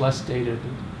course, there's less data to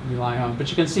rely on, but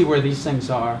you can see where these things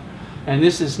are. And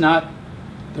this is not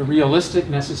the realistic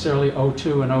necessarily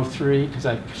O2 and O3, because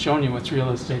I've shown you what's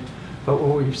realistic, but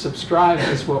what we've subscribed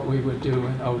is what we would do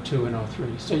in O2 and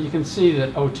O3. So you can see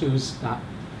that O2 is not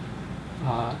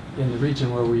in the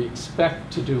region where we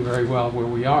expect to do very well, where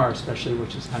we are, especially,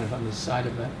 which is kind of on this side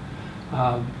of it.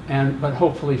 But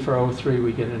hopefully for '03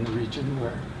 we get in a region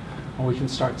where we can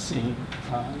start seeing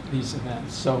these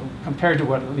events. So compared to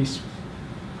what at least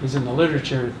is in the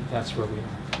literature, that's where we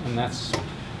are. And that's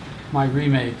my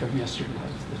remake of yesterday,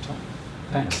 the talk.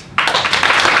 Thanks.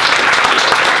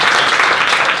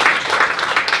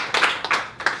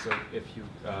 So if you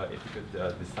could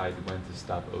decide when to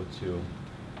stop O2,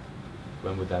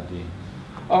 when would that be?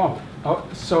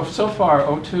 So far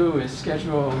O2 is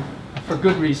scheduled for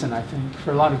good reason, I think,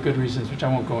 for a lot of good reasons, which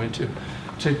I won't go into,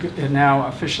 now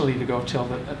officially to go till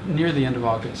near the end of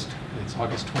August. It's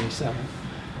August 27th.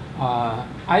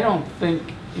 I don't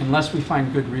think, unless we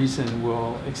find good reason,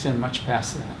 we'll extend much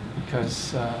past that,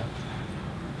 because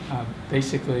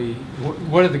basically,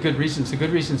 what are the good reasons? The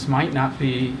good reasons might not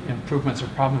be improvements or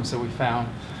problems that we found,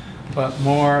 but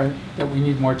more that we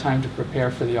need more time to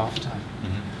prepare for the off time.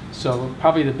 Mm-hmm. So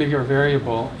probably the bigger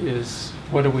variable is,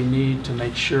 what do we need to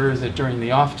make sure that during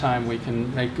the off time we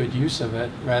can make good use of it,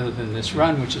 rather than this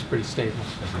run, which is pretty stable.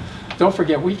 Mm-hmm. Don't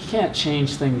forget, we can't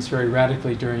change things very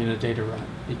radically during a data run,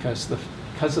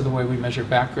 because of the way we measure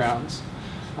backgrounds.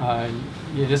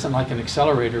 It isn't like an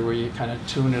accelerator where you kind of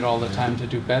tune it all the time to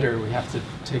do better. We have to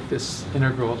take this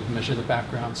integral to measure the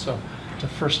background. So to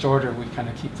first order, we kind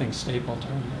of keep things stable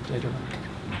during the data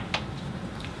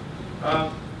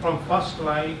run. From first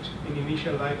light in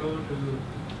initial LIGO to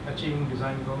achieving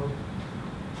design goal,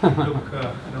 took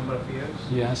a number of years.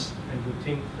 Yes. And you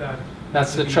think that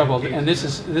that's the trouble, and this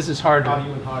is harder.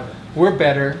 Even harder. We're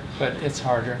better, but it's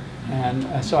harder, and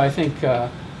so I think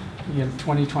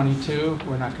 2022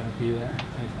 we're not going to be there.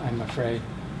 I'm afraid,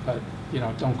 but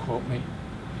don't quote me.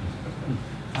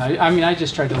 I mean, I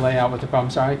just tried to lay out what the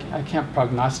problems are. I can't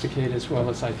prognosticate as well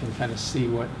as I can kind of see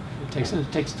what it takes, and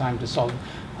it takes time to solve.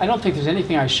 I don't think there's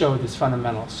anything I showed that's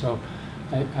fundamental. So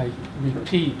I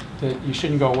repeat that you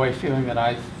shouldn't go away feeling that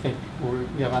I think we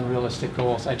have unrealistic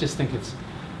goals. I just think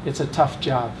it's a tough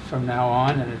job from now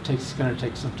on, and it's going to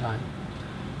take some time.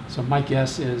 So my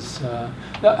guess is,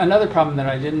 another problem that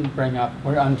I didn't bring up,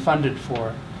 we're unfunded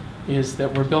for, is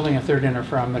that we're building a third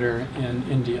interferometer in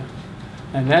India.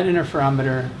 And that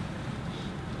interferometer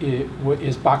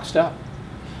is boxed up.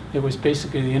 It was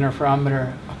basically the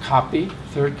interferometer,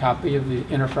 third copy of the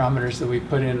interferometers that we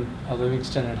put in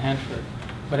Livingston and Hanford.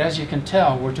 But as you can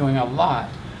tell, we're doing a lot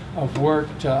of work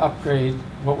to upgrade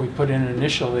what we put in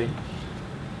initially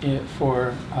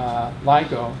for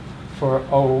LIGO, for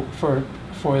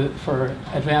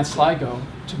advanced LIGO,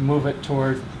 to move it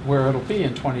toward where it'll be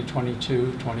in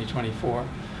 2022, 2024.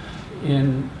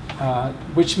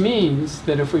 Which means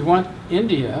that if we want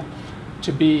India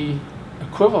to be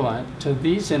equivalent to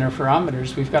these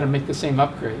interferometers, we've got to make the same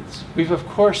upgrades. We've of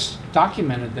course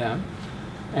documented them,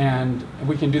 and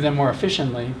we can do them more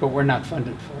efficiently, but we're not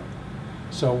funded for it.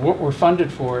 So what we're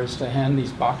funded for is to hand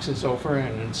these boxes over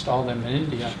and install them in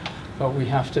India, but we're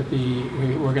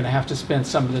going to have to spend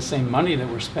some of the same money that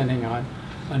we're spending on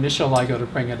initial LIGO to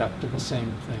bring it up to the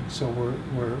same thing. So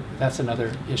that's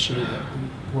another issue that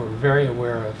we're very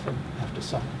aware of and have to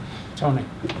solve. Tony.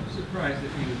 I'm surprised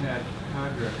if you had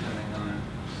Cadre coming on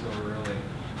so early.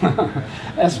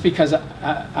 That's because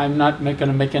I'm not going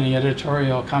to make any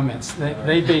editorial comments.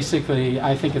 They basically,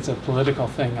 I think it's a political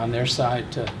thing on their side,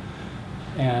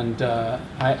 and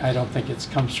I don't think it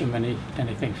comes from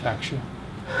anything factual.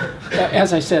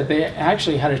 As I said, they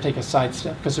actually had to take a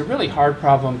sidestep, because the really hard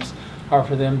problems are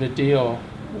for them to deal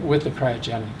with the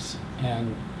cryogenics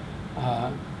and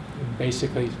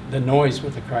basically the noise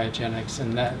with the cryogenics,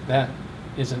 and that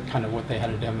isn't kind of what they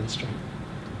had to demonstrate.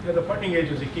 Yeah, the funding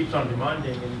agency keeps on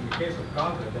demanding, in the case of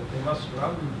Congress, that they must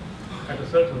run at a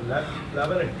certain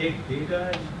level and take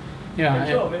data. And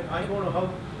so, I mean, I don't know how.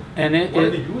 What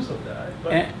is the use of that?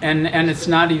 But and it's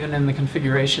not even in the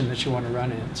configuration that you want to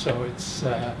run in. So it's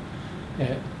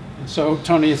so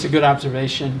Tony, it's a good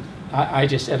observation. I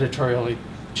just editorially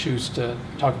choose to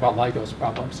talk about LIGO's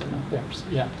problems and not theirs.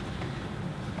 Yeah.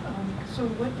 So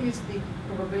what is the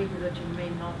probability that you may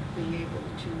not be able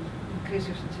to increase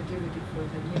your sensitivity for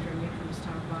the neutron-neutron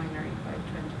star binary by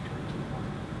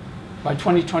 2021? By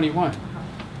 2021.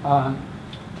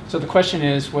 So the question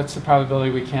is, what's the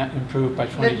probability we can't improve by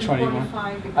 2021? Let me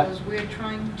quantify, because we're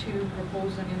trying to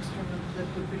propose an instrument that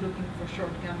would be looking for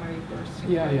short gamma ray bursts.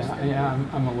 Yeah,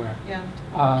 I'm aware. Yeah.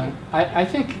 Okay. I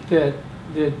think that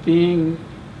being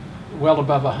well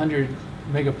above 100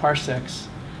 megaparsecs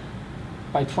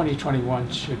by 2021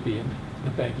 should be in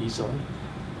the bag easily.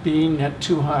 Being at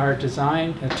too hard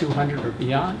design, at 200 or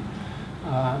beyond,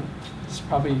 it's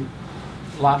probably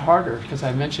a lot harder, because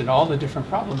I mentioned all the different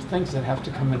things that have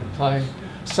to come into play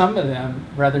some of them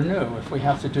rather new. If we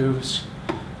have to do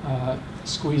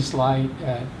squeeze light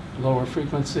at lower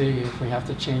frequency, if we have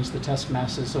to change the test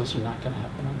masses, those are not going to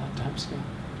happen on that time scale.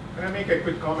 Can I make a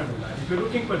quick comment on that? If you're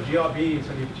looking for GRBs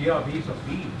and if GRBs are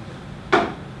beam,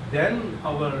 then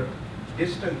our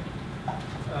distance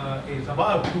is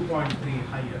about 2.3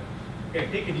 higher. Okay,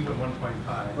 take it even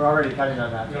 1.5. We're already cutting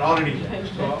on that. You're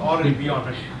already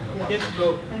beyond it. Yeah.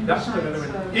 So And that's the besides,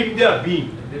 relevant. If they are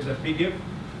beam, there's a big if.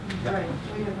 Right,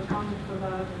 we have accounted for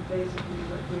that, and basically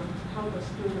what will help us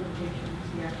do the limitation is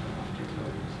the actual optic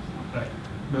loads. Right.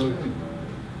 No,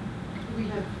 We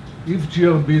have, if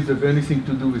GRBs have anything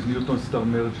to do with Newton star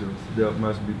mergers, there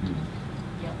must be beam.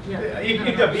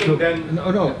 If they are beam, So, then.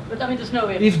 no. But I mean, there's no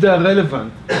if. If they are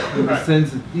relevant, in the Right.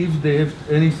 sense that if they have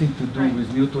anything to do Right.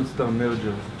 with Newton star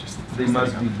mergers, they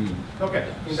must be beam. Okay,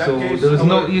 in that So case. there is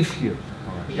no our- if here.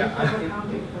 we Yeah, have I-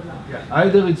 accounted for that. Yeah.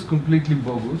 Either it's completely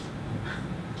bogus,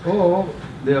 or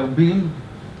they are beam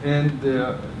and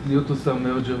Newton star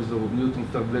mergers or Newton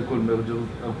star black hole mergers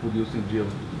are producing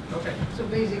GRB. Okay. So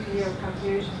basically our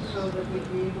calculations show that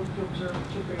we'd be able to observe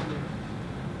two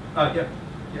radios.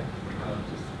 Yeah.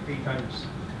 Just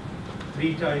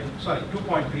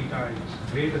 2.3 times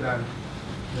greater than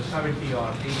the 70 or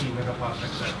 80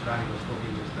 megaparsecs that Barry was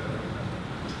quoting is the number.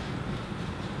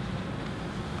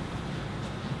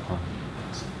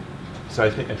 So I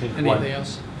think Anything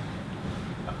else?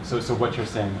 So what you're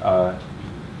saying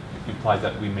implies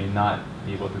that we may not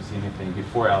be able to see anything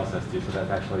before LSST. So that's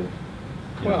actually.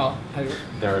 You know, Well,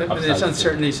 there are upsides there's to it.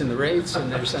 uncertainties in the rates,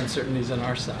 and there's uncertainties on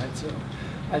our side. So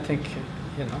I think,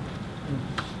 you know,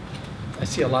 I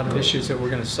see a lot of issues that we're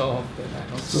going to solve, but I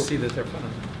don't So- see that they're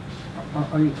fundamental.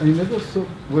 I never saw,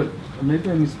 well,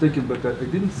 maybe I'm mistaken, but I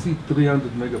didn't see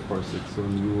 300 megaparsecs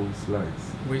on your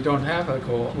slides. We don't have a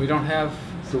goal. We don't have.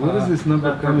 So what is this number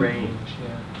Not the coming range,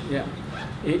 from? yeah.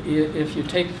 Yeah. If you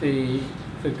take the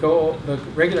goal, the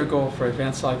regular goal for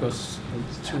advanced LIGO is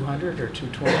 200 or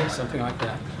 220, something like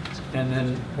that. And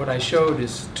then what I showed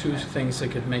is two things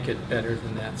that could make it better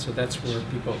than that. So that's where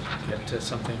people get to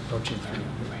something approaching 300.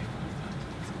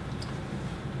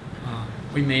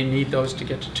 We may need those to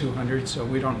get to 200, so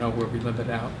we don't know where we limit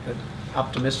out. But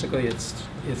optimistically, it's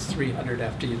 300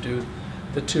 after you do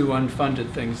the two unfunded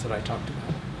things that I talked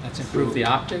about. That's improve the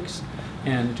optics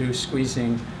and do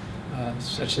squeezing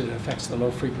such that it affects the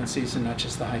low frequencies and not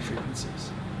just the high frequencies.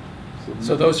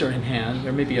 So those are in hand.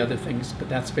 There may be other things, but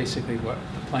that's basically what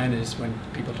the plan is when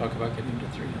people talk about getting to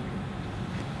 300.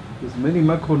 Because many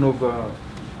macronova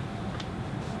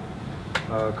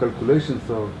calculations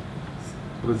are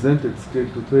presented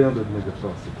scaled to 300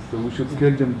 megaparsecs. So we should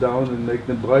scale them down and make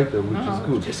them brighter, which is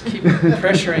good. Just keep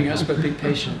pressuring us, but be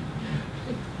patient.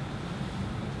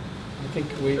 I think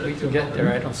we can get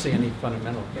there. I don't see any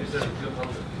fundamental.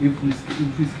 If we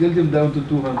scale them down to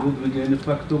 200, we gain a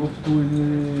factor of 2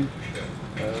 in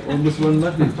almost 1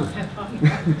 magnitude.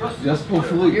 Just for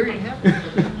free. You're going to have to.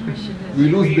 Question is- We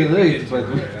lose the rate, but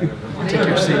Take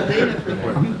your seat. Data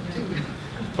for that, too.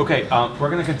 Okay, we're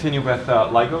going to continue with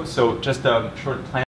LIGO. So just a short plan.